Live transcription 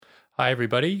Hi,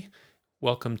 everybody.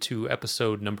 Welcome to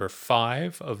episode number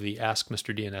 5 of the Ask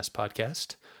Mr. DNS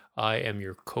podcast. I am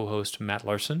your co-host, Matt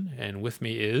Larson, and with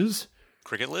me is...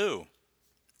 Cricket Lou.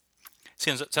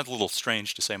 Sounds a little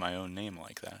strange to say my own name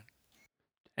like that.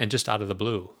 And just out of the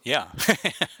blue. Yeah.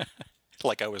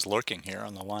 Like I was lurking here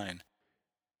on the line.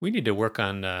 We need to work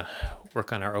on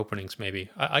our openings,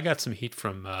 maybe. I got some heat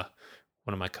from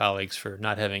one of my colleagues for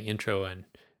not having intro and...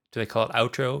 Do they call it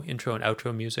outro? Intro and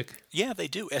outro music? Yeah, they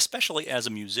do. Especially as a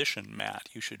musician, Matt,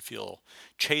 you should feel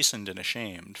chastened and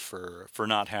ashamed for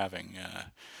not having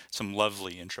some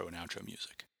lovely intro and outro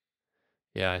music.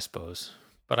 Yeah, I suppose.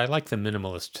 But I like the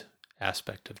minimalist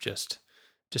aspect of just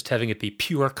having it be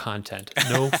pure content,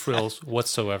 no frills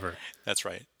whatsoever. That's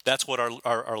right. That's what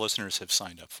our listeners have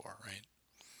signed up for, right?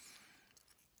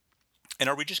 And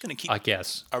are we just going to keep? I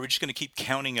guess. Are we just going to keep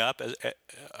counting up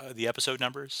the episode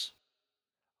numbers?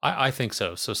 I think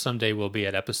so. So someday we'll be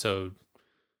at episode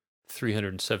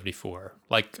 374.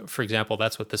 Like, for example,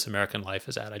 that's what This American Life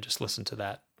is at. I just listened to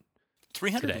that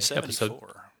 374. Episode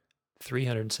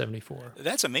 374.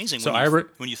 That's amazing. So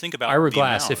when you think about Ira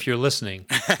Glass, if you're listening,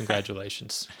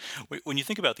 congratulations. When you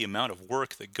think about the amount of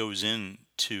work that goes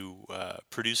into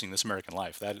producing This American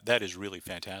Life, that is really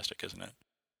fantastic, isn't it?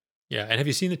 Yeah. And have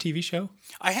you seen the TV show?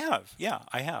 I have. Yeah,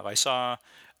 I have. I saw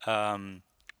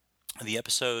the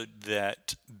episode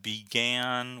that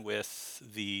began with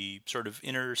the sort of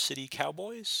inner city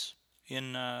cowboys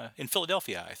in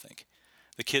Philadelphia, I think.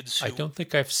 The kids. I don't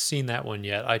think I've seen that one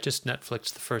yet. I just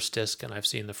Netflixed the first disc, and I've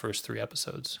seen the first 3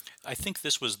 episodes. I think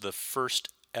this was the first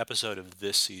episode of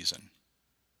this season,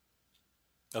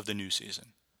 of the new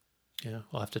season. Yeah,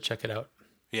 we'll have to check it out.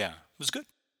 Yeah, it was good.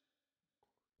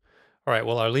 All right,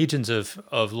 well, our legions of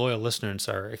loyal listeners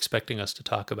are expecting us to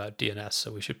talk about DNS,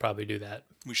 so we should probably do that.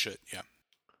 We should, yeah.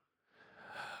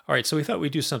 All right, so we thought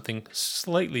we'd do something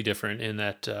slightly different in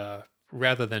that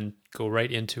rather than go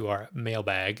right into our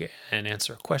mailbag and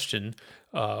answer a question,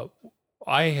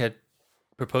 I had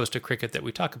proposed to Cricket that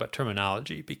we talk about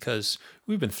terminology because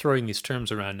we've been throwing these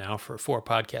terms around now for 4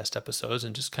 podcast episodes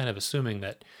and just kind of assuming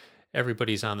that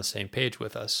everybody's on the same page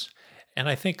with us. And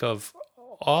I think of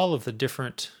all of the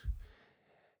different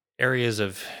areas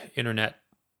of internet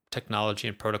technology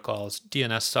and protocols,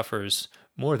 DNS suffers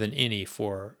more than any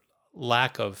for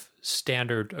lack of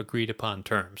standard agreed upon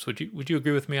terms. Would you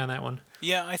agree with me on that one?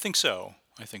 Yeah, I think so.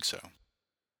 I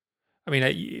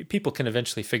mean, people can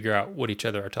eventually figure out what each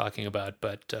other are talking about,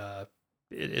 but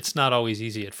it's not always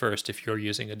easy at first if you're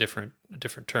using a different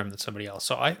term than somebody else.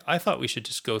 So I thought we should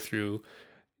just go through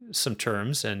some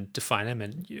terms and define them,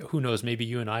 and who knows, maybe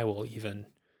you and I will even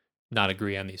not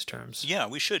agree on these terms. Yeah,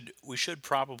 we should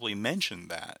probably mention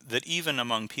that even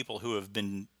among people who have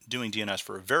been doing DNS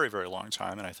for a very, very long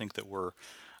time, and I think that we're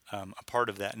a part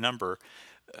of that number,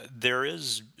 there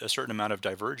is a certain amount of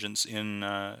divergence in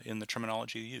the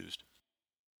terminology used.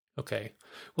 Okay.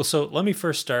 Well, so let me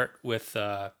first start with,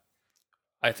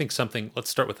 let's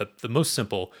start with the most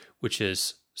simple, which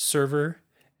is server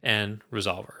and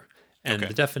resolver. And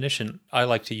The definition I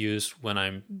like to use when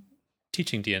I'm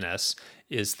teaching DNS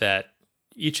is that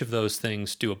each of those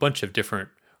things do a bunch of different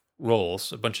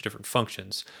roles, a bunch of different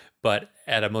functions, but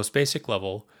at a most basic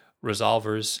level,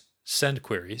 resolvers send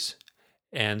queries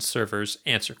and servers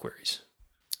answer queries.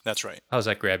 That's right. How does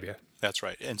that grab you? That's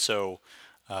right. And so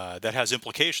that has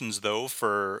implications, though,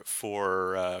 for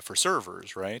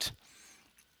servers, right?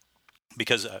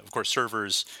 Because of course,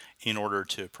 servers, in order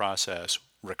to process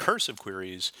recursive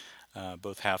queries,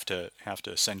 both have to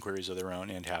send queries of their own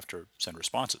and have to send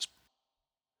responses.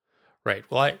 Right.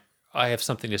 Well, I have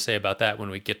something to say about that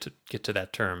when we get to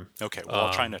that term. Okay. Well,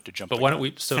 I'll try not to jump. But why don't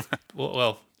we? So,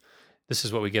 well, this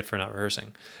is what we get for not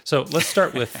rehearsing. So let's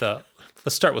start with stub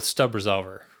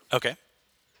resolver. Okay.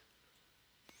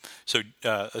 So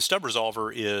a stub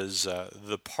resolver is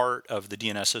the part of the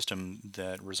DNS system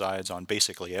that resides on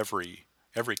basically every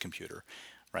computer,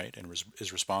 right, and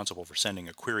is responsible for sending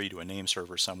a query to a name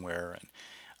server somewhere and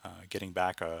getting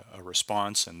back a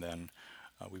response, and then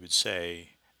we would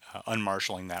say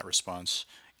unmarshalling that response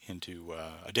into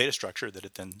a data structure that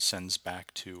it then sends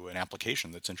back to an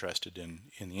application that's interested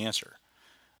in the answer.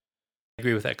 I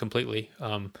agree with that completely.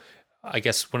 I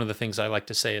guess one of the things I like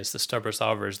to say is the stub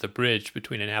resolver is the bridge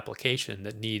between an application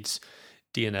that needs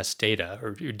DNS data,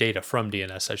 or data from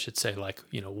DNS, I should say, like,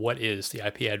 what is the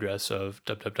IP address of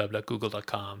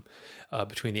www.google.com,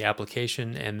 between the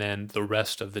application and then the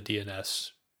rest of the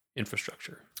DNS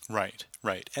infrastructure. Right.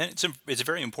 And it's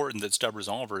very important that stub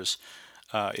resolvers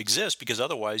exist, because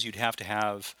otherwise you'd have to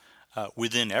have,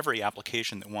 within every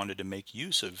application that wanted to make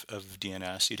use of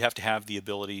DNS, you'd have to have the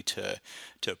ability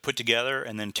to put together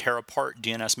and then tear apart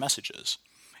DNS messages.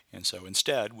 And so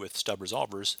instead, with stub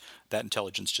resolvers, that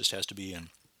intelligence just has to be in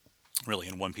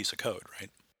one piece of code, right?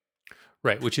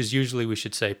 Right, which is usually, we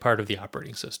should say, part of the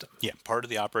operating system. Yeah, part of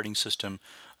the operating system.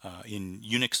 In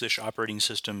Unix-ish operating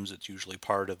systems, it's usually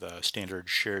part of a standard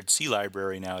shared C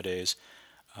library nowadays.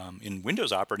 In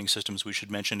Windows operating systems, we should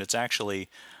mention it's actually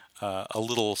a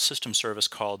little system service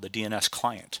called the DNS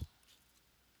client,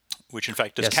 which in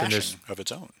fact does caching of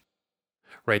its own.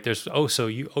 Right.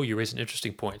 You raise an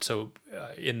interesting point. So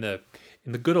in the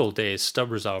good old days,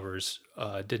 stub resolvers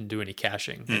didn't do any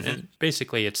caching, and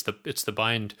basically it's the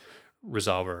bind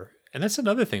resolver. And that's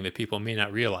another thing that people may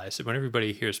not realize, that when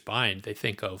everybody hears bind, they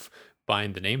think of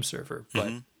bind the name server,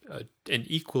 but an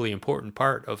equally important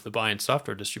part of the bind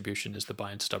software distribution is the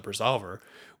bind stub resolver,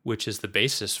 which is the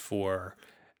basis for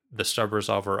the stub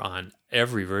resolver on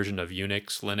every version of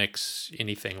Unix, Linux,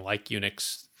 anything like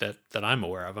Unix that I'm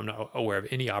aware of. I'm not aware of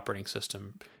any operating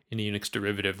system, any Unix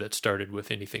derivative that started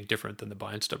with anything different than the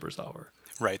bind stub resolver.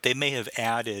 Right. They may have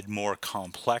added more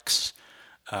complex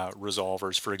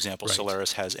resolvers. For example, right.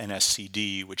 Solaris has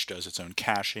NSCD, which does its own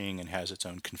caching and has its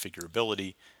own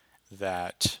configurability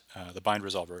that the bind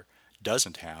resolver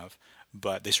doesn't have.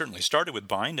 But they certainly started with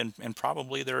bind, and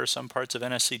probably there are some parts of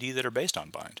NSCD that are based on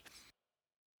bind.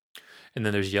 And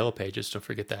then there's Yellow Pages, don't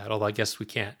forget that. Although I guess we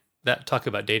can't talk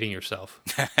about dating yourself.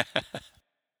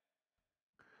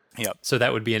 Yep. So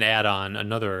that would be an add-on,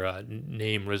 another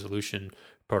name resolution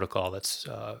protocol that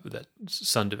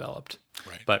Sun developed.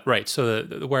 Right. But right, so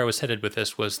where I was headed with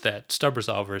this was that stub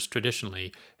resolvers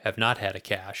traditionally have not had a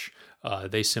cache.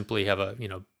 They simply have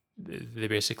they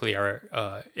basically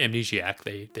are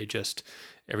amnesiac. They just,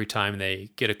 every time they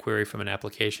get a query from an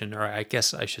application, or I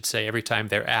guess I should say every time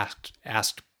they're asked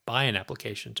by an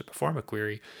application to perform a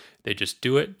query, they just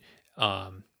do it,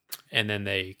 and then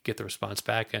they get the response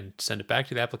back and send it back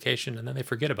to the application, and then they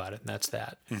forget about it, and that's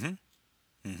that.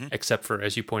 Except for,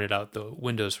 as you pointed out, the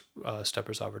Windows stub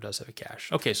resolver does have a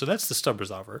cache. Okay, so that's the stub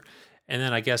resolver. And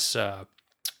then I guess,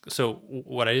 so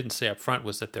what I didn't say up front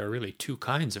was that there are really two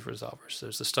kinds of resolvers.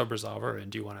 There's the stub resolver,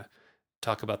 and do you want to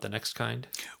talk about the next kind?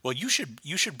 Well, you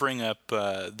should bring up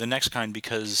the next kind,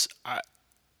 because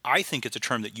I think it's a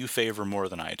term that you favor more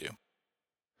than I do.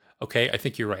 Okay, I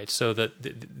think you're right. So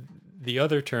the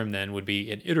other term then would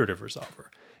be an iterative resolver.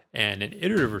 And an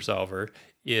iterative resolver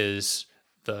is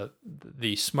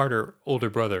the smarter older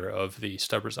brother of the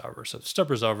stub resolver. So stub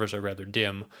resolvers are rather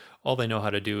dim. All they know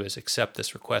how to do is accept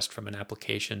this request from an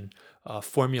application,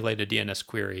 formulate a DNS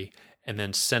query, and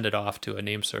then send it off to a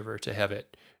name server to have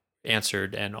it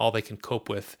answered. And all they can cope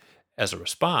with as a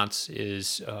response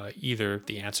is either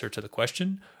the answer to the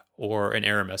question or an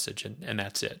error message, and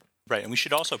that's it. Right, and we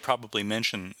should also probably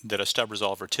mention that a stub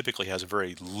resolver typically has a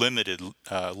very limited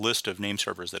list of name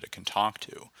servers that it can talk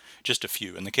to, just a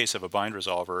few. In the case of a bind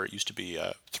resolver, it used to be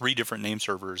 3 different name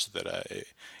servers that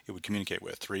it would communicate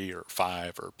with, 3 or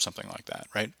 5 or something like that,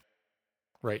 right?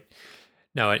 Right.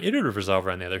 Now, an iterative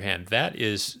resolver, on the other hand, that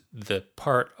is the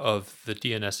part of the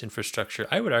DNS infrastructure.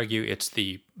 I would argue it's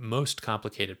the most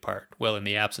complicated part. Well, in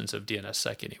the absence of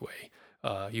DNSSEC anyway.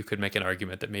 You could make an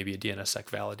argument that maybe a DNSSEC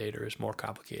validator is more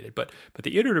complicated. But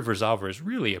the iterative resolver is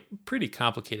really a pretty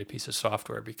complicated piece of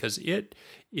software, because it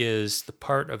is the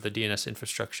part of the DNS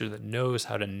infrastructure that knows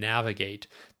how to navigate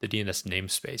the DNS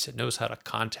namespace. It knows how to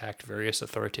contact various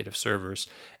authoritative servers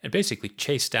and basically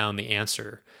chase down the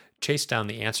answer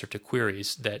to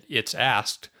queries that it's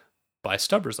asked by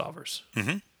stub resolvers.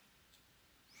 Mm-hmm.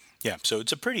 Yeah, so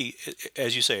it's a pretty,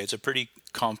 as you say, it's a pretty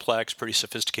complex, pretty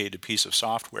sophisticated piece of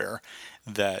software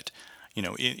that,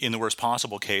 in the worst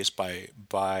possible case,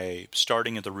 by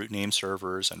starting at the root name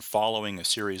servers and following a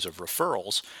series of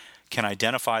referrals, can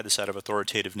identify the set of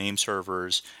authoritative name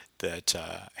servers that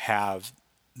have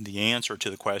the answer to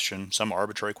the question, some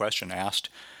arbitrary question asked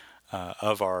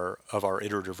of our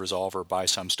iterative resolver by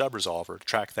some stub resolver,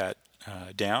 track that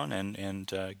down and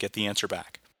get the answer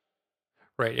back.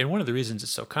 Right, and one of the reasons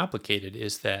it's so complicated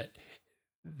is that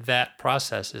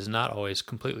process is not always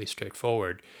completely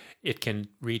straightforward. It can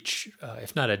reach,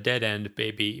 if not a dead end,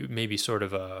 maybe sort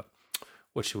of a,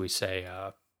 what should we say,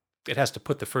 it has to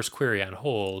put the first query on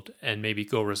hold and maybe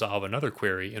go resolve another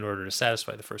query in order to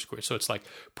satisfy the first query. So it's like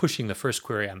pushing the first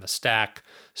query on the stack,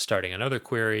 starting another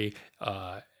query.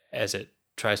 As it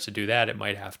tries to do that, it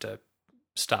might have to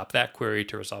stop that query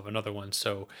to resolve another one.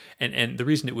 So, and the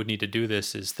reason it would need to do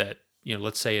this is that,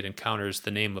 let's say it encounters the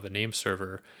name of a name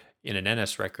server in an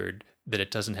NS record that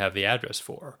it doesn't have the address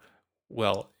for.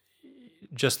 Well,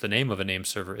 just the name of a name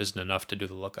server isn't enough to do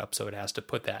the lookup, so it has to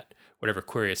put that, whatever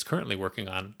query it's currently working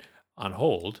on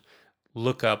hold,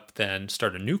 look up, then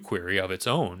start a new query of its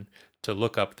own to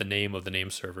look up the name of the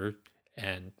name server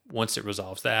And once it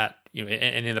resolves that,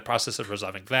 and in the process of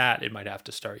resolving that, it might have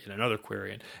to start yet another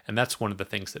query. And that's one of the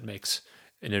things that makes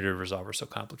an iterative resolver so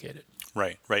complicated.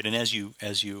 Right. And as you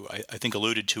I think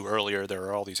alluded to earlier, there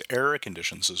are all these error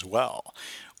conditions as well,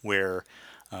 where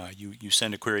you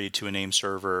send a query to a name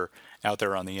server out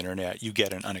there on the internet, you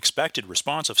get an unexpected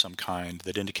response of some kind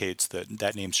that indicates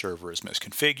that name server is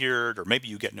misconfigured, or maybe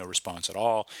you get no response at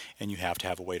all, and you have to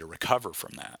have a way to recover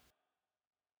from that.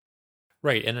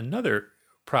 Right. And another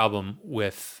problem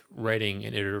with writing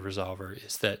an iterative resolver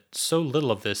is that so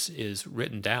little of this is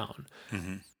written down.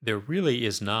 Mm-hmm. There really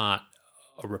is not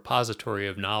a repository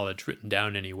of knowledge written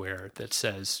down anywhere that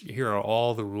says, here are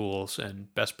all the rules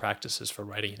and best practices for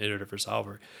writing an iterative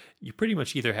resolver. You pretty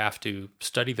much either have to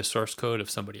study the source code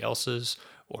of somebody else's,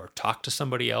 or talk to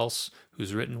somebody else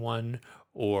who's written one,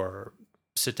 or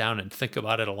sit down and think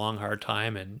about it a long, hard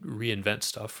time and reinvent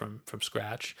stuff from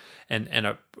scratch. And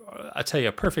I'll tell you,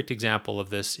 a perfect example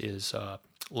of this is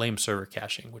lame server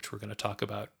caching, which we're going to talk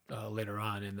about later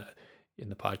on in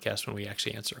the podcast when we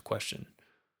actually answer a question.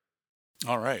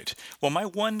 All right. Well, my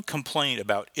one complaint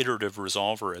about iterative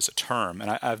resolver as a term,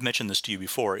 and I've mentioned this to you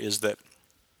before, is that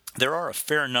there are a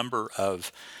fair number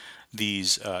of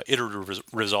these iterative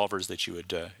resolvers that you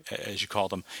would, as you call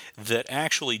them, that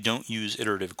actually don't use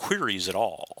iterative queries at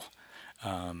all.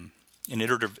 An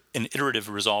iterative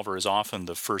resolver is often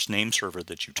the first name server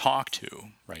that you talk to,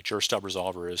 right? Your stub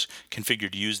resolver is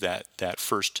configured to use that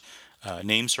first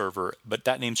name server, but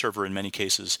that name server in many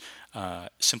cases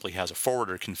simply has a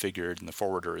forwarder configured, and the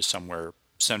forwarder is somewhere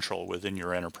central within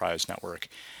your enterprise network.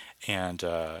 And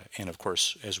of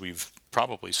course, as we've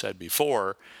probably said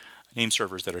before, name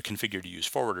servers that are configured to use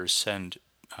forwarders send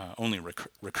only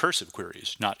recursive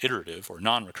queries, not iterative or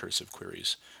non-recursive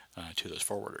queries to those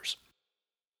forwarders.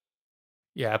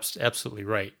 Yeah, absolutely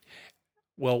right.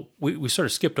 Well, we sort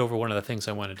of skipped over one of the things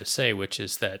I wanted to say, which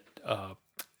is that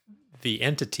the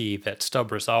entity that stub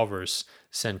resolvers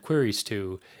send queries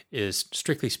to is,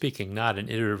 strictly speaking, not an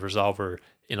iterative resolver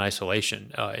in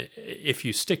isolation. If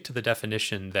you stick to the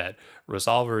definition that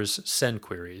resolvers send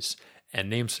queries and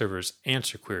name servers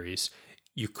answer queries,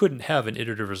 you couldn't have an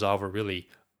iterative resolver really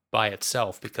by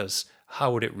itself, because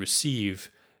how would it receive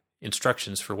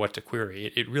instructions for what to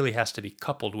query? It really has to be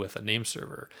coupled with a name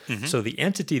server. Mm-hmm. So the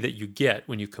entity that you get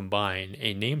when you combine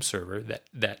a name server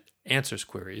that answers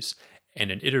queries and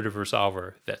an iterative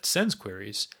resolver that sends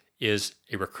queries is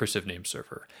a recursive name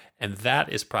server. And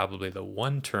that is probably the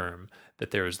one term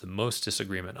that there is the most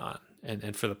disagreement on.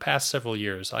 And for the past several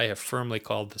years, I have firmly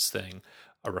called this thing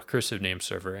a recursive name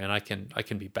server, and I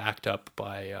can be backed up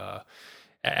by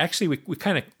actually we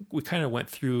kind of went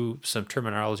through some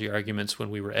terminology arguments when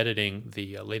we were editing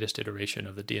the latest iteration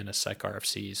of the DNSSEC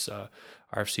RFCs,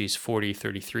 RFCs 40,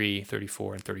 33,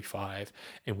 34, and 35,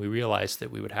 and we realized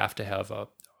that we would have to have a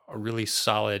really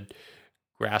solid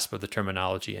grasp of the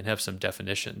terminology and have some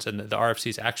definitions. And the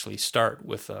RFCs actually start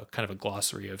with a kind of a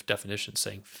glossary of definitions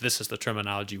saying this is the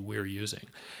terminology we're using.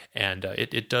 And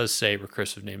it does say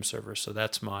recursive name server. So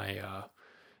that's my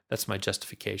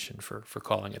justification for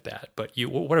calling it that. But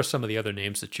what are some of the other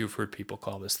names that you've heard people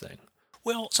call this thing?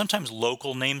 Well, sometimes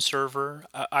local name server.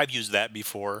 I've used that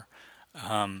before.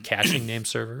 Caching name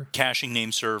server? Caching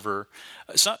name server.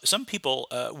 Some people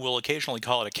will occasionally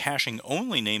call it a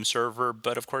caching-only name server,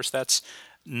 but of course that's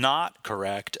not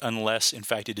correct unless, in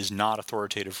fact, it is not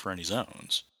authoritative for any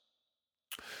zones.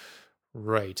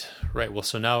 Right. Well,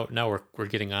 so now we're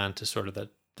getting on to sort of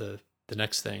the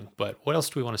next thing. But what else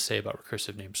do we want to say about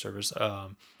recursive name servers?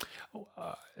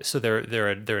 So they're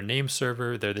a name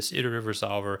server. They're this iterative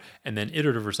resolver, and then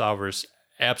iterative resolvers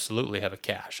absolutely have a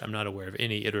cache. I'm not aware of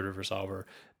any iterative resolver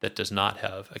that does not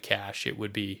have a cache. It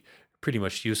would be pretty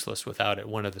much useless without it.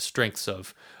 One of the strengths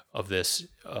of this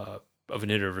of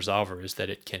an iterative resolver is that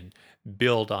it can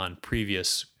build on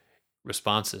previous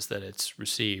responses that it's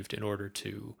received in order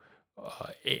to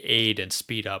aid and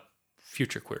speed up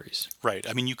future queries. Right.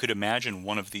 I mean, you could imagine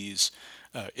one of these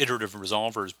iterative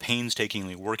resolvers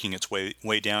painstakingly working its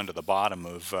way down to the bottom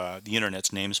of the internet's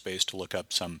namespace to look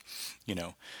up some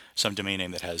domain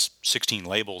name that has 16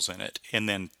 labels in it, and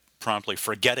then promptly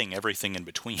forgetting everything in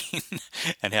between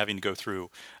and having to go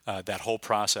through that whole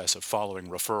process of following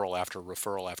referral after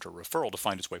referral after referral to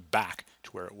find its way back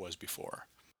to where it was before.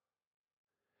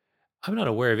 I'm not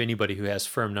aware of anybody who has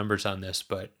firm numbers on this,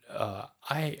 but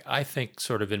I think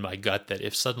sort of in my gut that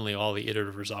if suddenly all the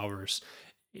iterative resolvers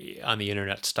on the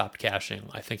internet stopped caching,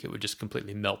 I think it would just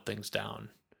completely melt things down.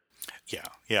 Yeah.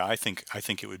 I think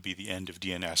it would be the end of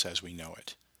DNS as we know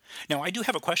it. Now, I do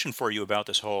have a question for you about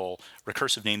this whole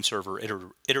recursive name server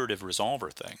iterative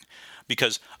resolver thing,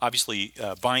 because obviously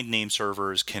bind name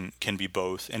servers can be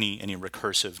both. Any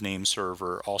recursive name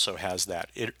server also has that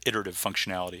iterative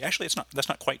functionality. Actually, that's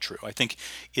not quite true. I think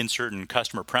in certain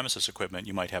customer premises equipment,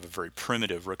 you might have a very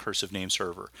primitive recursive name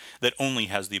server that only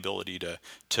has the ability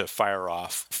to fire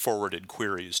off forwarded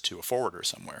queries to a forwarder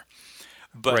somewhere.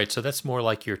 But right. So that's more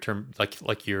like your term,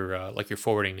 like your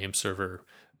forwarding name server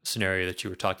scenario that you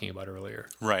were talking about earlier.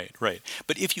 Right.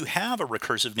 But if you have a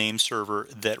recursive name server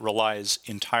that relies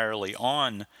entirely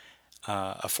on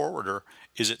a forwarder,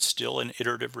 is it still an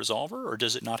iterative resolver, or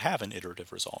does it not have an iterative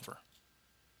resolver?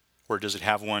 Or does it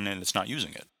have one and it's not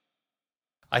using it?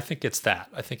 I think it's that.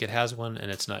 I think it has one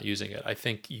and it's not using it. I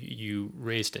think you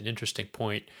raised an interesting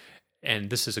point, and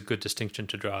this is a good distinction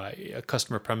to draw. A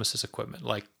customer premises equipment,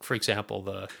 like for example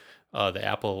the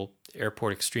Apple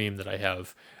Airport Extreme that I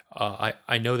have,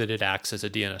 I know that it acts as a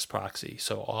DNS proxy.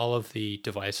 So all of the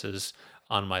devices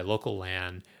on my local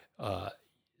LAN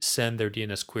send their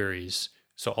DNS queries.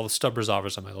 So all the stub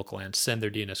resolvers on my local LAN send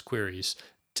their DNS queries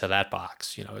to that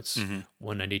box. It's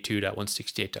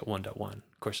 192.168.1.1.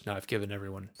 Of course, now I've given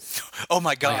everyone oh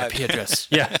my God, my IP address.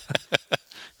 Yeah,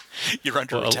 you're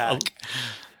under attack.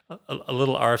 A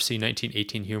little RFC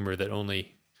 1918 humor that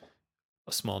only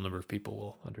a small number of people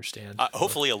will understand.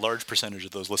 Hopefully a large percentage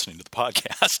of those listening to the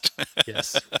podcast.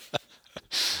 Yes.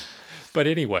 But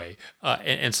anyway,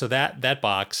 and so that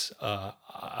box,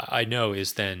 I know,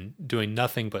 is then doing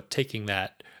nothing but taking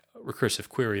that recursive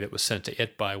query that was sent to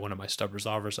it by one of my stub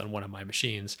resolvers on one of my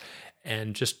machines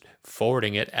and just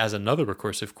forwarding it as another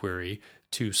recursive query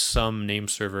to some name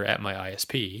server at my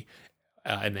ISP.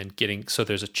 And then so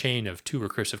there's a chain of 2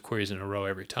 recursive queries in a row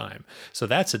every time. So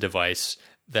that's a device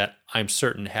that I'm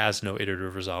certain has no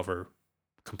iterative resolver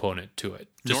component to it.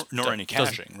 Nor any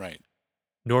caching, right?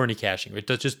 Nor any caching. It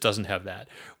just doesn't have that.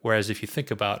 Whereas if you think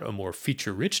about a more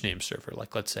feature-rich name server,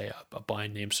 like let's say a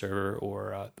bind name server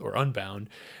or unbound,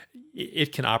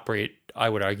 it can operate, I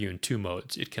would argue, in 2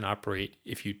 modes. It can operate,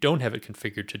 if you don't have it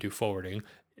configured to do forwarding,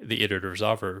 the iterative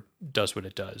resolver does what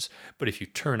it does. But if you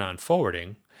turn on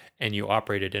forwarding and you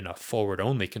operate it in a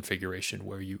forward-only configuration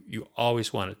where you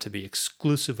always want it to be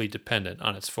exclusively dependent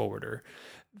on its forwarder,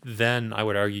 then I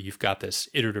would argue you've got this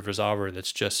iterative resolver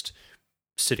that's just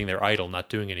sitting there idle, not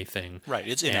doing anything. Right,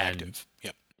 it's inactive.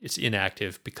 Yep. It's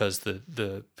inactive because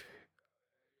the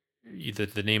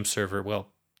name server, well,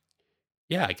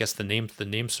 yeah, I guess the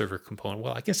name server component,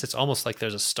 well, I guess it's almost like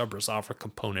there's a stub resolver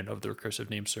component of the recursive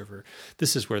name server.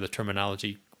 This is where the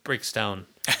terminology breaks down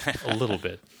a little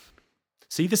bit.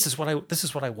 See, this is what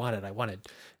I wanted. I wanted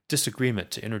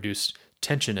disagreement to introduce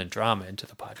tension and drama into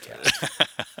the podcast.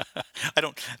 I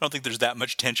don't think there's that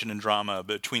much tension and drama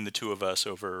between the two of us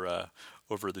over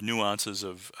the nuances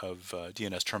of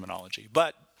DNS terminology.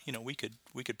 But we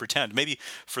could pretend, maybe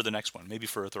for the next one, maybe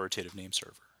for authoritative name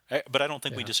server. But I don't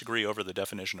think we disagree over the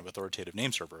definition of authoritative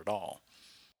name server at all.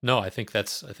 No, I think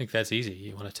that's easy.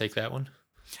 You want to take that one?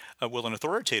 Well, an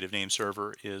authoritative name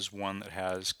server is one that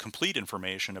has complete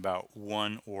information about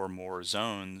one or more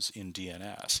zones in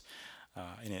DNS.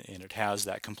 And it has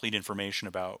that complete information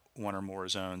about one or more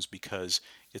zones because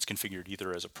it's configured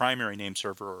either as a primary name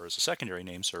server or as a secondary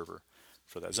name server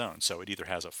for that zone. So it either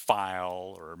has a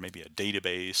file or maybe a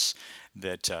database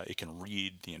that it can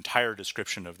read the entire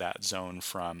description of that zone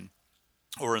from,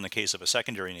 or in the case of a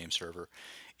secondary name server,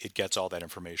 it gets all that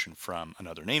information from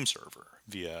another name server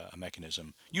via a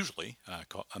mechanism, usually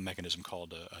a mechanism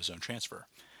called a zone transfer.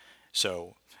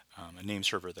 So a name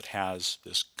server that has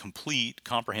this complete,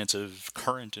 comprehensive,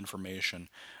 current information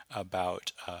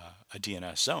about a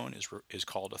DNS zone is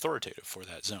called authoritative for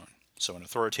that zone. So an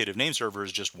authoritative name server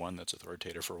is just one that's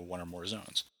authoritative for one or more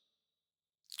zones.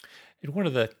 And one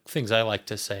of the things I like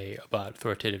to say about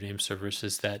authoritative name servers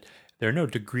is that there are no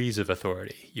degrees of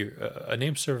authority. A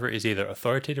name server is either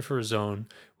authoritative for a zone,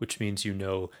 which means you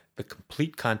know the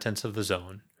complete contents of the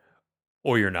zone,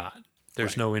 or you're not.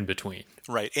 There's no in between.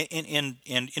 Right. And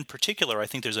in particular, I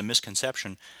think there's a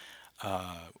misconception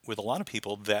with a lot of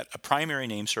people that a primary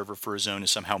name server for a zone is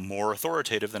somehow more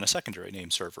authoritative than a secondary name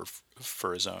server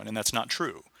for a zone. And that's not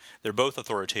true. They're both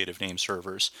authoritative name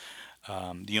servers.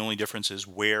 The only difference is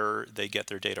where they get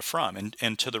their data from.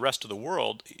 And to the rest of the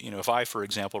world, if I, for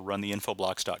example, run the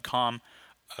infoblox.com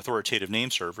authoritative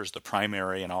name servers, the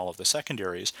primary and all of the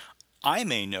secondaries, I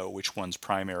may know which one's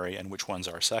primary and which ones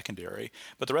are secondary,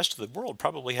 but the rest of the world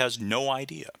probably has no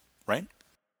idea, right?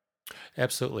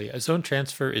 Absolutely. A zone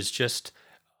transfer is just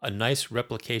a nice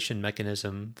replication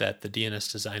mechanism that the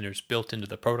DNS designers built into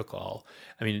the protocol.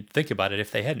 I mean, think about it.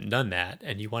 If they hadn't done that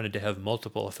and you wanted to have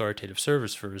multiple authoritative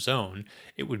servers for a zone,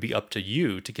 it would be up to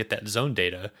you to get that zone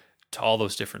data to all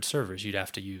those different servers. You'd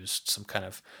have to use some kind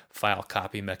of file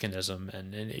copy mechanism,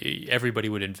 and everybody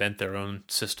would invent their own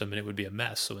system, and it would be a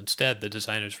mess. So instead, the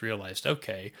designers realized,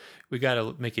 okay, we got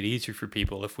to make it easier for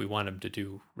people if we want them to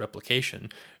do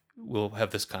replication. We'll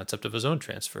have this concept of a zone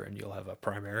transfer, and you'll have a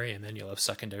primary, and then you'll have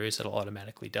secondaries that'll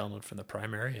automatically download from the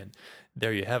primary, and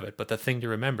there you have it. But the thing to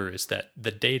remember is that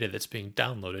the data that's being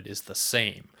downloaded is the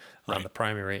same on the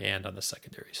primary and on the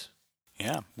secondaries.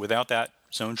 Yeah, without that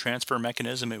zone transfer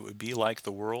mechanism, it would be like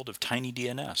the world of tiny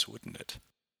DNS, wouldn't it?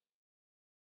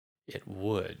 It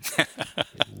would.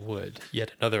 It would.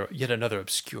 Yet another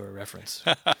obscure reference,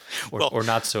 or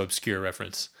not so obscure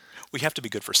reference. We have to be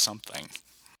good for something.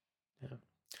 Yeah.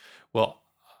 Well,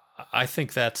 I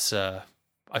think that's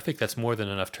more than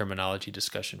enough terminology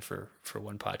discussion for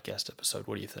one podcast episode.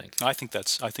 What do you think? I think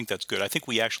that's good. I think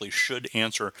we actually should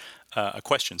answer a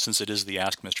question, since it is the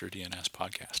Ask Mr. DNS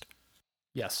podcast.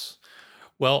 Yes.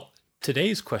 Well,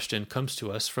 today's question comes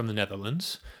to us from the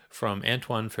Netherlands, from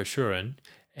Antoine Verschuren.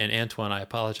 And Antoine, I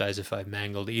apologize if I've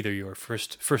mangled either your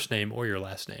first name or your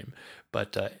last name,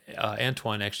 but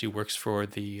Antoine actually works for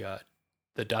the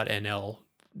 .nl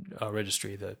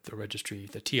registry, the registry,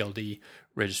 the TLD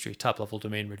registry, top-level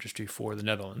domain registry for the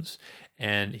Netherlands.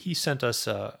 And he sent us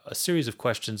a series of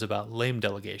questions about lame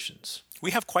delegations.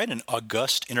 We have quite an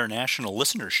august international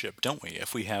listenership, don't we?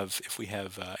 If we have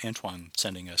Antoine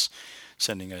sending us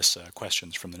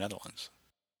questions from the Netherlands.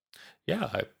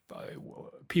 Yeah,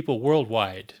 people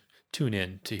worldwide tune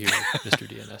in to hear Mr.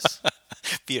 DNS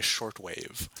via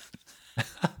shortwave.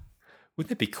 Wouldn't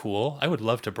that be cool? I would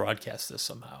love to broadcast this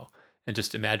somehow, and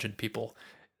just imagine people,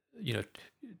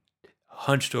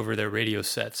 hunched over their radio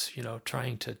sets,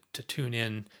 trying to tune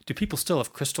in. Do people still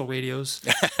have crystal radios?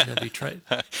 They'd be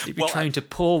trying to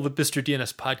pull the Mr.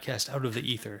 DNS podcast out of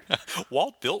the ether.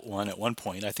 Walt built one at one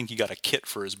point. I think he got a kit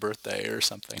for his birthday or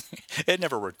something. It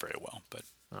never worked very well, but.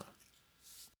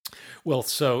 Well,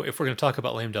 so if we're going to talk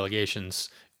about lame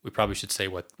delegations, we probably should say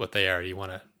what they are. You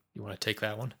want to take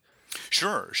that one?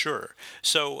 Sure.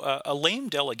 So a lame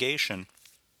delegation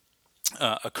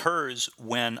occurs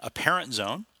when a parent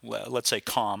zone, let's say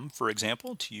COM, for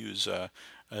example, to use a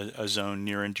zone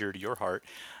near and dear to your heart,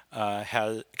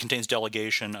 contains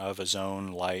delegation of a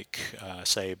zone like,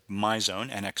 say, my zone,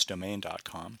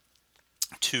 nxdomain.com,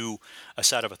 to a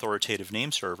set of authoritative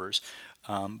name servers.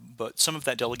 But some of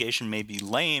that delegation may be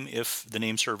lame if the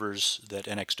name servers that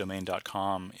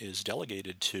nxdomain.com is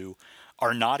delegated to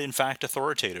are not in fact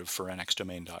authoritative for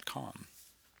nxdomain.com.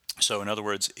 So in other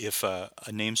words, if a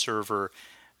name server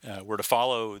were to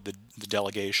follow the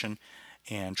delegation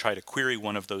and try to query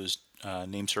one of those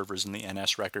name servers in the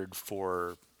NS record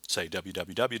for, say,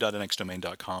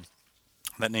 www.nxdomain.com,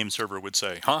 that name server would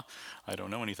say, I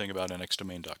don't know anything about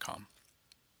nxdomain.com.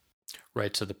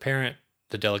 Right, so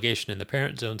the delegation in the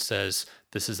parent zone says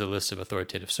this is a list of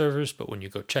authoritative servers, but when you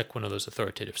go check one of those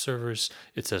authoritative servers,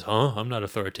 it says, I'm not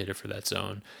authoritative for that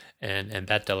zone, and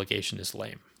that delegation is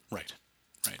lame. Right.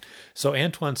 So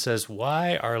Antoine says,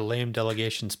 why are lame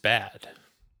delegations bad?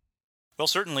 Well,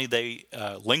 certainly they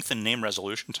lengthen name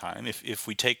resolution time. If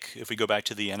we go back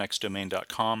to the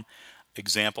nxdomain.com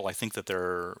example, I think that there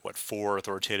are 4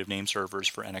 authoritative name servers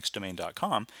for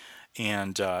nxdomain.com,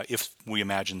 and if we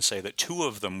imagine, say, that 2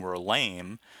 of them were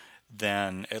lame,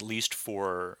 then at least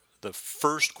for the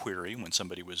first query, when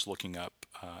somebody was looking up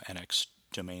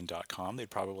nxdomain.com,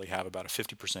 they'd probably have about a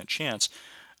 50% chance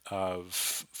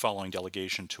of following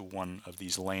delegation to one of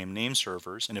these lame name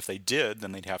servers, and if they did,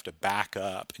 then they'd have to back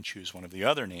up and choose one of the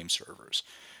other name servers.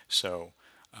 So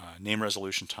name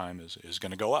resolution time is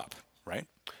going to go up, right?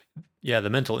 Yeah,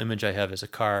 the mental image I have is a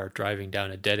car driving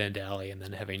down a dead-end alley and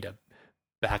then having to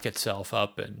back itself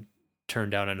up and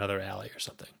turn down another alley or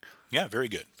something. Yeah, very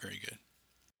good.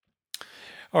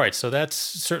 All right, so that's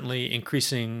certainly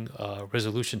increasing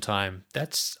resolution time.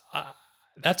 That's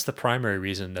the primary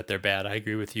reason that they're bad. I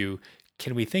agree with you.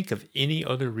 Can we think of any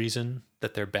other reason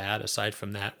that they're bad aside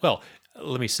from that? Well,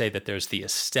 let me say that there's the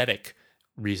aesthetic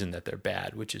reason that they're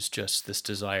bad, which is just this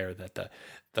desire that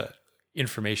the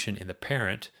information in the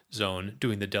parent zone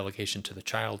doing the delegation to the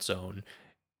child zone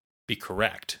be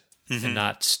correct and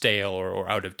not stale or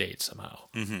out of date somehow.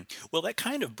 Mm-hmm. Well, that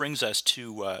kind of brings us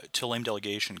to lame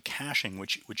delegation caching,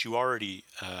 which you already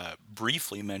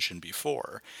briefly mentioned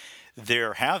before.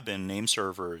 There have been name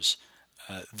servers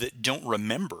that don't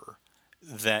remember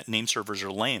that name servers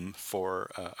are lame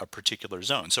for a particular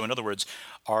zone. So in other words,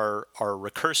 our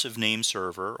recursive name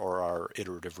server, or our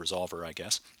iterative resolver, I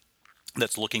guess,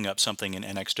 that's looking up something in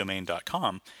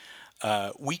nxdomain.com,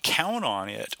 we count on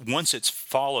it once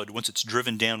it's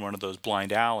driven down one of those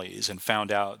blind alleys and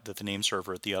found out that the name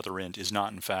server at the other end is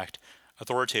not, in fact,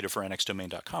 authoritative for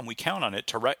nxdomain.com. We count on it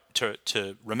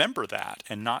to remember that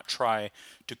and not try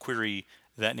to query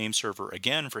that name server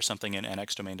again for something in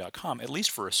nxdomain.com, at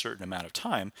least for a certain amount of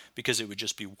time, because it would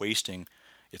just be wasting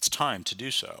its time to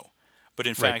do so. But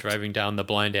in fact, driving down the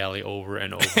blind alley over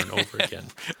and over and over again.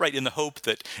 Right, in the hope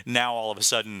that now all of a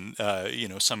sudden,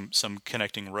 some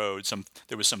connecting road,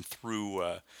 there was some through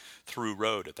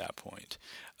road at that point.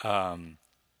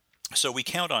 So we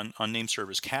count on name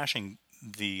servers caching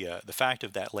the fact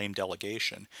of that lame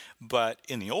delegation. But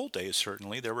in the old days,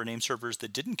 certainly, there were name servers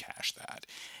that didn't cache that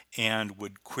and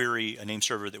would query a name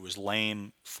server that was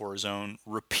lame for his own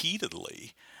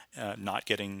repeatedly, not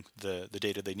getting the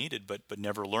data they needed, but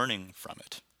never learning from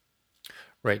it.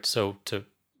 Right. So to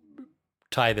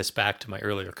tie this back to my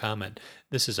earlier comment,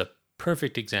 this is a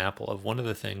perfect example of one of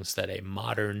the things that a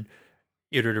modern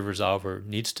iterative resolver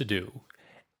needs to do.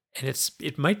 And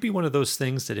it might be one of those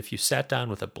things that if you sat down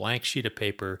with a blank sheet of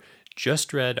paper,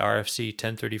 just read RFC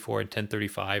 1034 and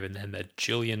 1035 and then the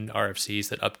jillion RFCs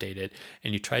that update it,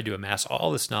 and you tried to amass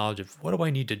all this knowledge of what do I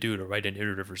need to do to write an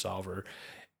iterative resolver,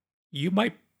 you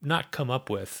might not come up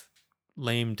with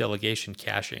lame delegation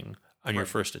caching on your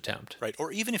first attempt. Right.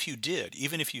 Or even if you did,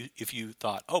 even if you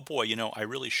thought, oh boy, I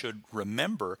really should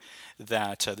remember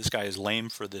that this guy is lame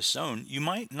for this zone, you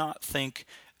might not think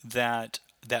that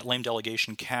lame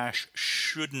delegation cache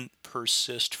shouldn't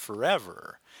persist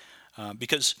forever,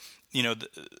 because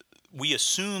we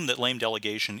assume that lame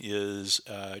delegation is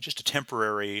just a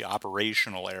temporary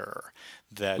operational error.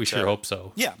 That we sure hope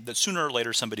so. Yeah, that sooner or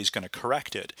later somebody's going to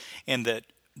correct it, and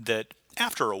that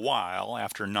after a while,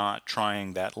 after not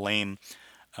trying that lame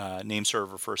name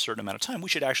server for a certain amount of time, we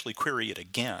should actually query it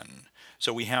again.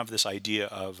 So we have this idea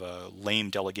of a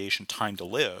lame delegation time to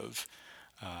live.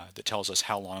 That tells us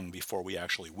how long before we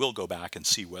actually will go back and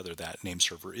see whether that name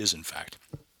server is in fact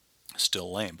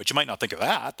still lame. But you might not think of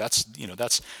that. That's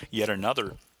yet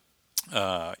another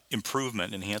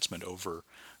enhancement over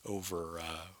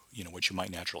what you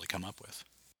might naturally come up with.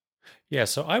 Yeah,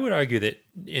 so I would argue that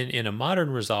in a modern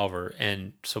resolver,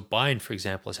 and so bind, for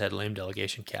example, has had lame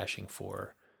delegation caching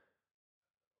for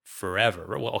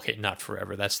forever. Well, okay, not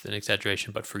forever. That's an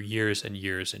exaggeration, but for years and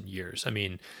years and years. I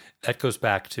mean, that goes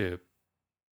back to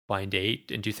bind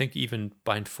 8, and do you think even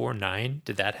bind 4.9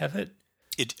 did that have it?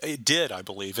 It did, I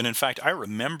believe, and in fact, I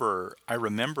remember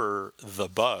the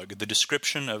bug, the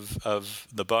description of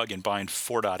the bug in bind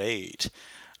 4.8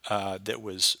 that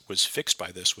was fixed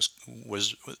by this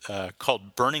was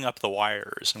called burning up the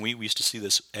wires, and we used to see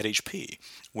this at HP,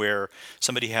 where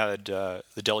somebody had the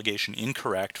delegation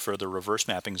incorrect for the reverse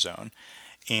mapping zone.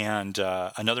 And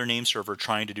another name server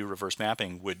trying to do reverse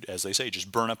mapping would, as they say,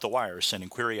 just burn up the wires, sending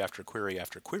query after query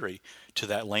after query to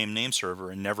that lame name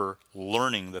server, and never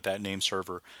learning that name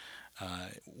server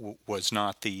was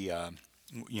not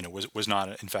was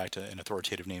not in fact an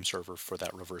authoritative name server for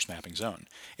that reverse mapping zone.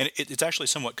 And it's actually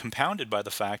somewhat compounded by the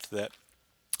fact that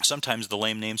sometimes the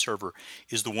lame name server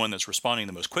is the one that's responding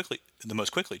the most quickly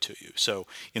to you. So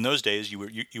in those days,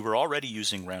 you were already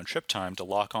using round trip time to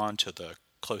lock on to the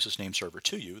closest name server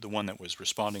to you, the one that was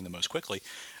responding the most quickly.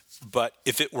 But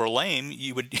if it were lame,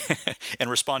 you would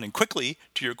and responding quickly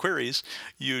to your queries,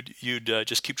 you'd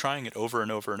just keep trying it over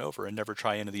and over and over, and never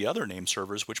try any of the other name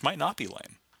servers, which might not be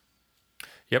lame.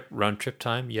 Yep, round trip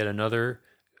time, yet another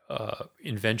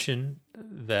invention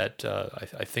that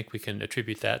I think we can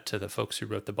attribute that to the folks who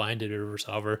wrote the bind iterative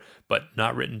resolver, but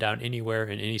not written down anywhere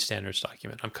in any standards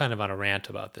document. I'm kind of on a rant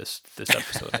about this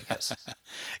episode, I guess.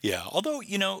 Yeah, although,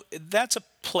 that's a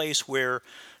place where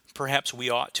perhaps we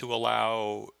ought to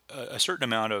allow a certain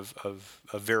amount of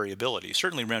variability.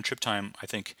 Certainly round trip time, I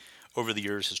think, over the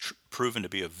years has proven to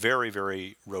be a very,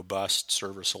 very robust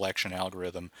server selection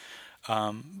algorithm.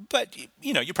 But,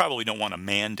 you probably don't want to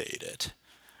mandate it.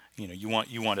 You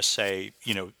want to say,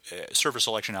 server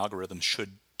selection algorithms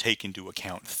should take into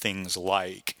account things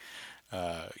like,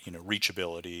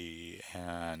 reachability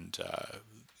and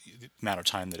the amount of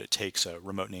time that it takes a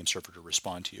remote name server to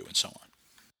respond to you, and so on.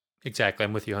 Exactly,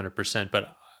 I'm with you 100%.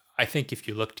 But I think if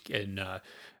you looked in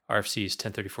RFCs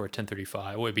 1034,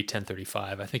 1035, it would be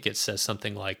 1035. I think it says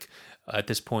something like, at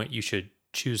this point, you should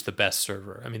choose the best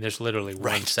server. I mean, there's literally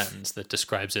one sentence that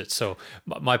describes it. So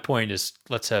my point is,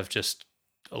 let's have just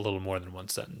a little more than one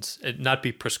sentence. It not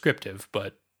be prescriptive,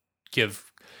 but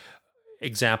give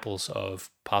examples of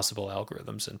possible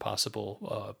algorithms and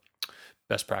possible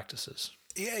best practices.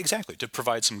 Yeah, exactly. To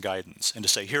provide some guidance and to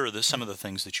say, here are some of the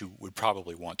things that you would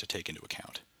probably want to take into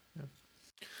account. Yeah.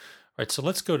 All right, so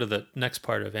let's go to the next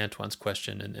part of Antoine's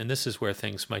question, and this is where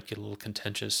things might get a little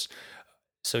contentious.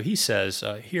 So he says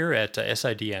here at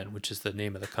SIDN, which is the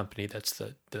name of the company, that's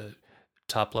the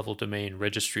top level domain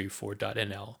registry for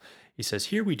 .nl. He says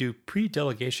here we do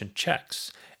pre-delegation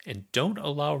checks and don't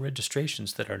allow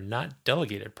registrations that are not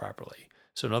delegated properly.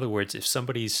 So in other words, if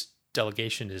somebody's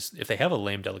delegation if they have a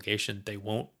lame delegation, they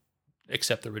won't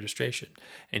accept the registration.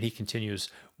 And he continues,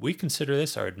 we consider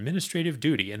this our administrative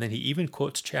duty. And then he even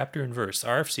quotes chapter and verse,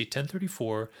 RFC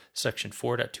 1034, section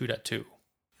 4.2.2.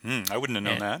 I wouldn't have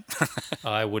known that.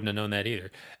 I wouldn't have known that either.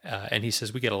 And he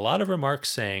says, we get a lot of remarks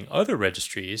saying other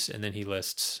registries, and then he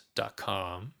lists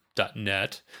 .com,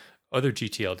 .net, other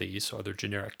GTLDs, so other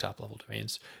generic top-level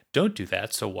domains, don't do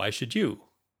that, so why should you?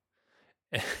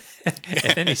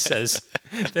 And then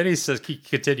he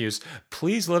continues,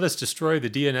 please let us destroy the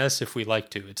DNS if we like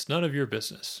to. It's none of your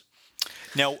business.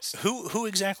 Now, who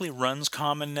exactly runs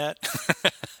CommonNet?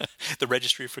 The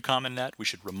registry for CommonNet? We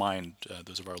should remind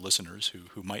those of our listeners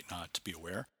who might not be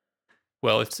aware.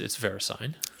 Well, it's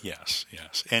VeriSign. Yes.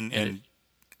 And it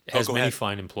has many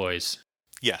fine employees.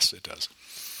 Yes, it does.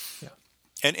 Yeah.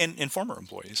 And former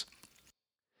employees.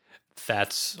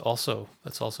 That's also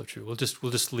true. We'll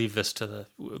just leave this to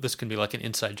this can be like an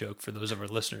inside joke for those of our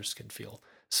listeners can feel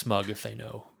smug if they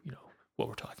know what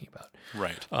we're talking about.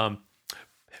 Right.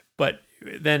 But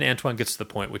then Antoine gets to the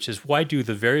point, which is why do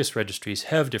the various registries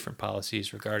have different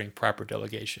policies regarding proper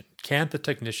delegation? Can't the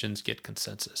technicians get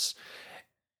consensus?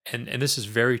 And this is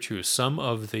very true. Some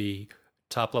of the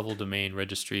top-level domain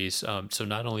registries, so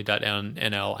not only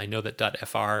 .nl, I know that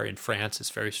 .fr in France is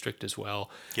very strict as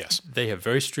well. Yes. They have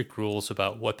very strict rules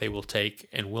about what they will take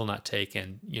and will not take,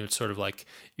 and it's sort of like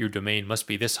your domain must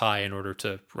be this high in order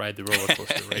to ride the roller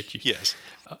coaster, right? Yes.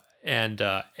 And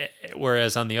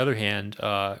whereas on the other hand,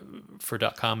 for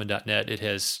 .com and .net, it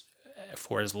has,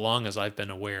 for as long as I've been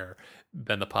aware,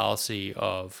 been the policy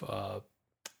of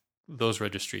those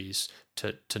registries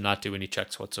to not do any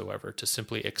checks whatsoever, to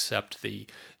simply accept the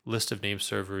list of name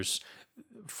servers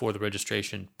for the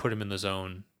registration, put them in the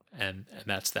zone, and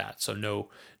that's that. So no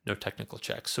technical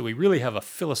checks. So we really have a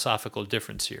philosophical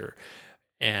difference here,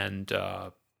 and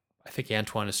I think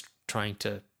Antoine is trying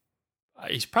to.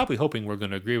 He's probably hoping we're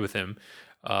going to agree with him.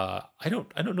 I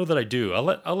don't know that I do.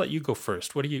 I'll let you go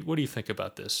first. What do you think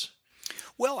about this?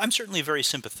 Well, I'm certainly very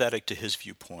sympathetic to his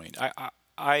viewpoint.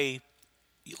 I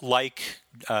like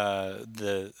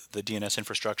the DNS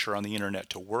infrastructure on the internet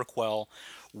to work well.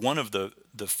 One of the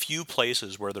few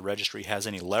places where the registry has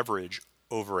any leverage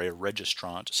over a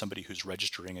registrant, somebody who's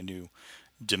registering a new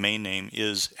domain name,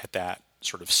 is at that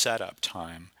sort of setup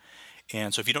time.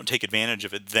 And so if you don't take advantage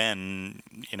of it, then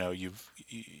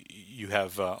you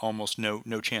have almost no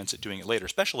chance at doing it later,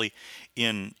 especially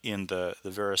in the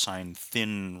VeriSign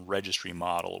thin registry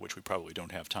model, which we probably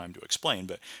don't have time to explain,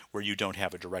 but where you don't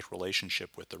have a direct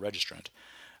relationship with the registrant.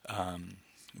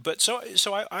 But so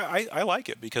I like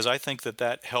it because I think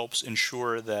that helps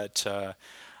ensure that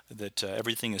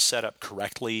everything is set up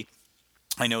correctly.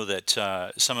 I know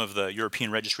that some of the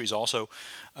European registries also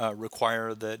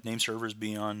require that name servers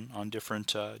be on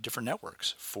different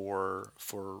networks for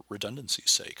redundancy's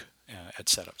sake at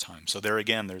setup time. So there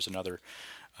again, there's another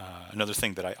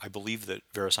thing that I believe that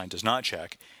VeriSign does not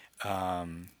check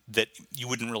that you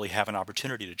wouldn't really have an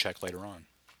opportunity to check later on.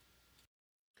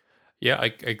 Yeah,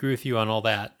 I agree with you on all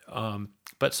that.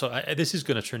 But so this is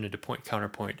going to turn into point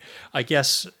counterpoint. I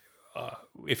guess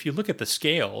if you look at the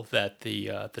scale that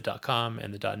the .com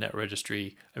and the .net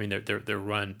registry, I mean they're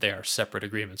run, they are separate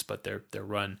agreements, but they're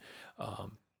run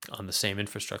on the same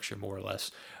infrastructure more or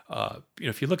less.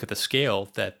 If you look at the scale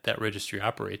that registry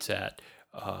operates at,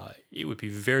 it would be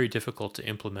very difficult to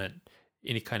implement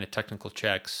any kind of technical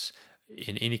checks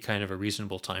in any kind of a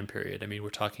reasonable time period. I mean, we're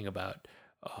talking about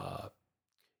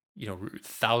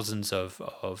thousands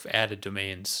of added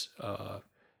domains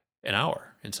an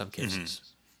hour in some cases. Mm-hmm.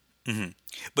 Mm-hmm.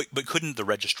 But couldn't the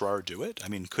registrar do it? I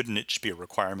mean, couldn't it just be a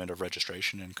requirement of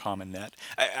registration in CommonNet?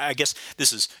 I guess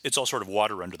it's all sort of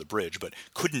water under the bridge, but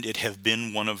couldn't it have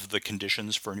been one of the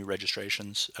conditions for new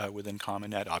registrations within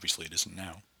CommonNet? Obviously, it isn't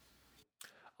now.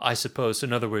 I suppose,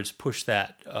 in other words, push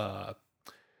that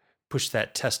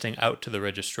testing out to the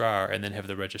registrar, and then have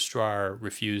the registrar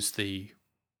refuse the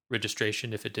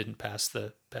registration if it didn't pass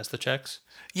the checks.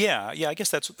 Yeah, I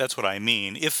guess that's what I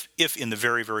mean. If in the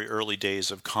very, very early days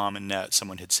of CommonNet,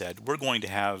 someone had said, we're going to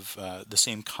have the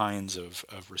same kinds of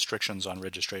restrictions on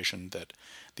registration that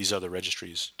these other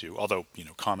registries do, although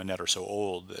CommonNet are so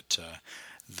old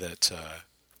that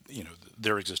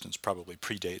their existence probably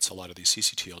predates a lot of these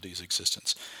CCTLD's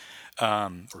existence,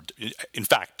 or in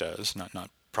fact does, not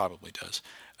Probably does.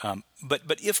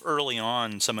 But if early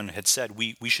on someone had said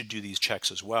we should do these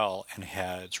checks as well and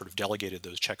had sort of delegated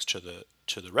those checks to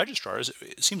the registrars,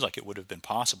 it seems like it would have been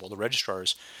possible. The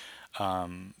registrars, are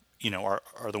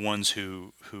the ones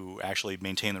who actually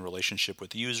maintain the relationship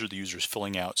with the user. The user is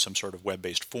filling out some sort of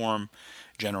web-based form,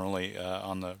 generally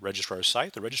on the registrar's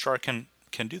site. The registrar can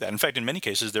do that. In fact, in many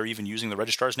cases, they're even using the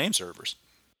registrar's name servers.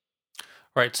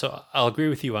 Right. So I'll agree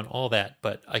with you on all that,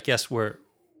 but I guess what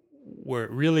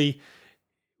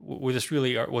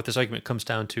this argument comes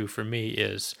down to for me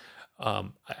is,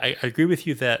 I agree with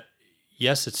you that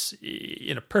yes, it's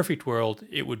in a perfect world,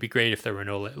 it would be great if there were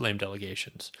no lame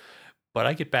delegations. But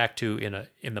I get back to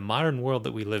in the modern world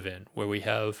that we live in, where we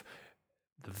have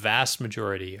the vast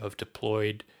majority of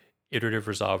deployed iterative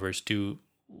resolvers do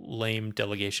lame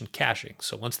delegation caching.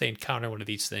 So once they encounter one of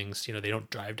these things, they don't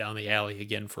drive down the alley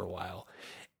again for a while.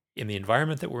 In the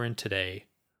environment that we're in today,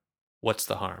 what's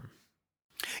the harm?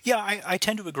 Yeah, I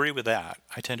tend to agree with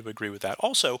that.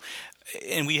 Also,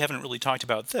 and we haven't really talked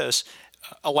about this,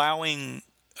 allowing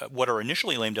what are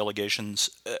initially lame delegations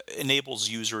enables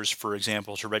users, for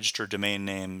example, to register domain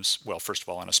names. Well, first of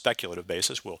all, on a speculative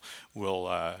basis, we'll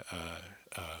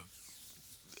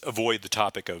avoid the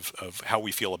topic of how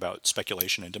we feel about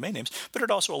speculation in domain names. But it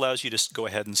also allows you to go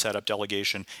ahead and set up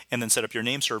delegation and then set up your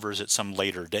name servers at some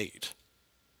later date.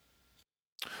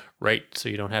 Right, so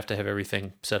you don't have to have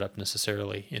everything set up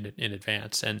necessarily in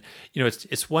advance. And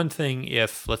it's one thing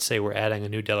if, let's say, we're adding a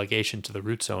new delegation to the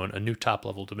root zone, a new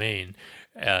top-level domain.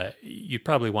 You'd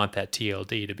probably want that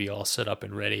TLD to be all set up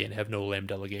and ready and have no lame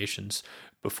delegations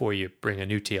before you bring a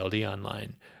new TLD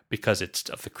online, because it's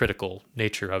of the critical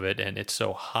nature of it, and it's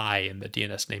so high in the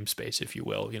DNS namespace, if you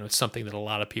will. It's something that a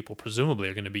lot of people presumably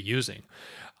are going to be using.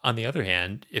 On the other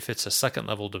hand, if it's a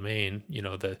second-level domain,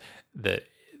 the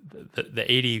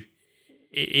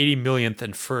 80 millionth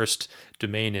and first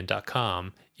domain in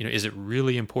 .com, is it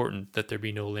really important that there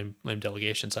be no lame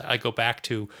delegations? I go back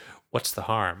to what's the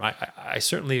harm? I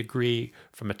certainly agree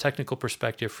from a technical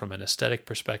perspective, from an aesthetic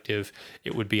perspective,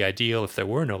 it would be ideal if there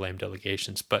were no lame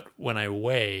delegations. But when I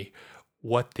weigh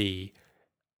what the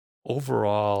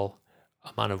overall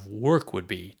amount of work would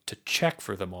be to check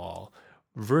for them all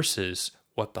versus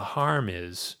what the harm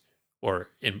is, or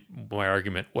in my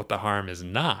argument, what the harm is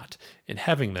not in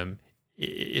having them,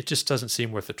 it just doesn't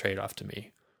seem worth the trade-off to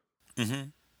me.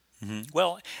 Mm-hmm. Mm-hmm.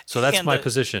 Well, so that's my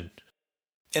position.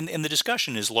 And the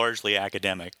discussion is largely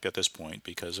academic at this point,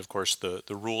 because, of course, the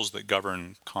rules that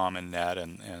govern common net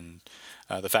and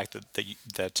the fact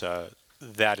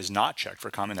that is not checked for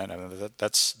common net,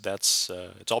 that's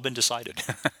it's all been decided.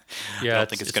 Yeah, I don't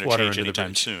think it's going to change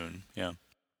anytime soon. Yeah.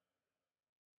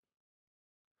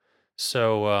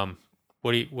 So,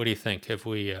 what do you think? Have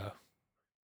we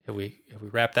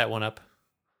wrapped that one up?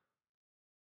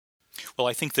 Well,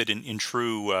 I think that in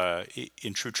true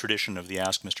tradition of the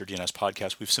Ask Mr. DNS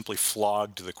podcast, we've simply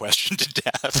flogged the question to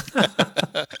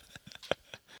death.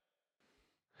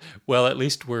 Well, at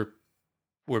least we're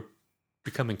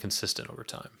becoming consistent over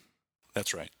time.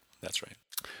 That's right.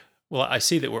 Well, I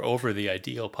see that we're over the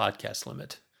ideal podcast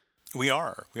limit. We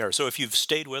are. So if you've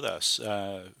stayed with us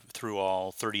through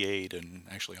all 38 and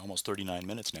actually almost 39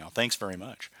 minutes now, thanks very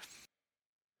much.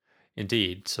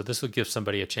 Indeed. So this will give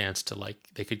somebody a chance to,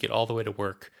 they could get all the way to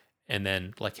work and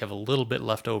then have a little bit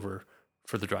left over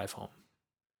for the drive home.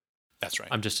 That's right.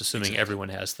 I'm just assuming everyone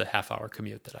has the half-hour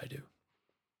commute that I do.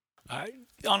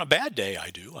 On a bad day,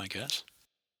 I do, I guess.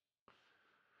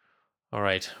 All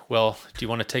right. Well, do you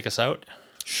want to take us out?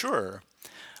 Sure.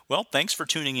 Well, thanks for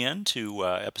tuning in to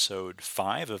episode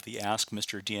 5 of the Ask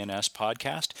Mr. DNS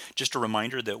podcast. Just a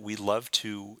reminder that we'd love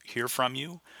to hear from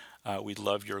you. We'd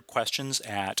love your questions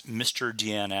at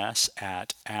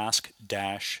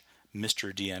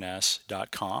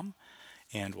mrdns@ask-mrdns.com.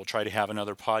 And we'll try to have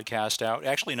another podcast out,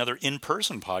 actually another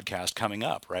in-person podcast coming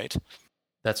up, right?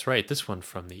 That's right. This one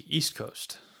from the East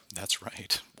Coast. That's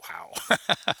right. Wow.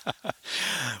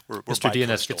 we're Mr.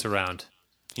 DNS gets around.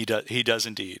 He does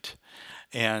indeed.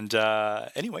 And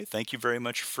anyway, thank you very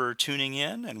much for tuning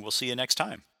in, and we'll see you next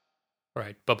time. All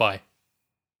right. Bye-bye.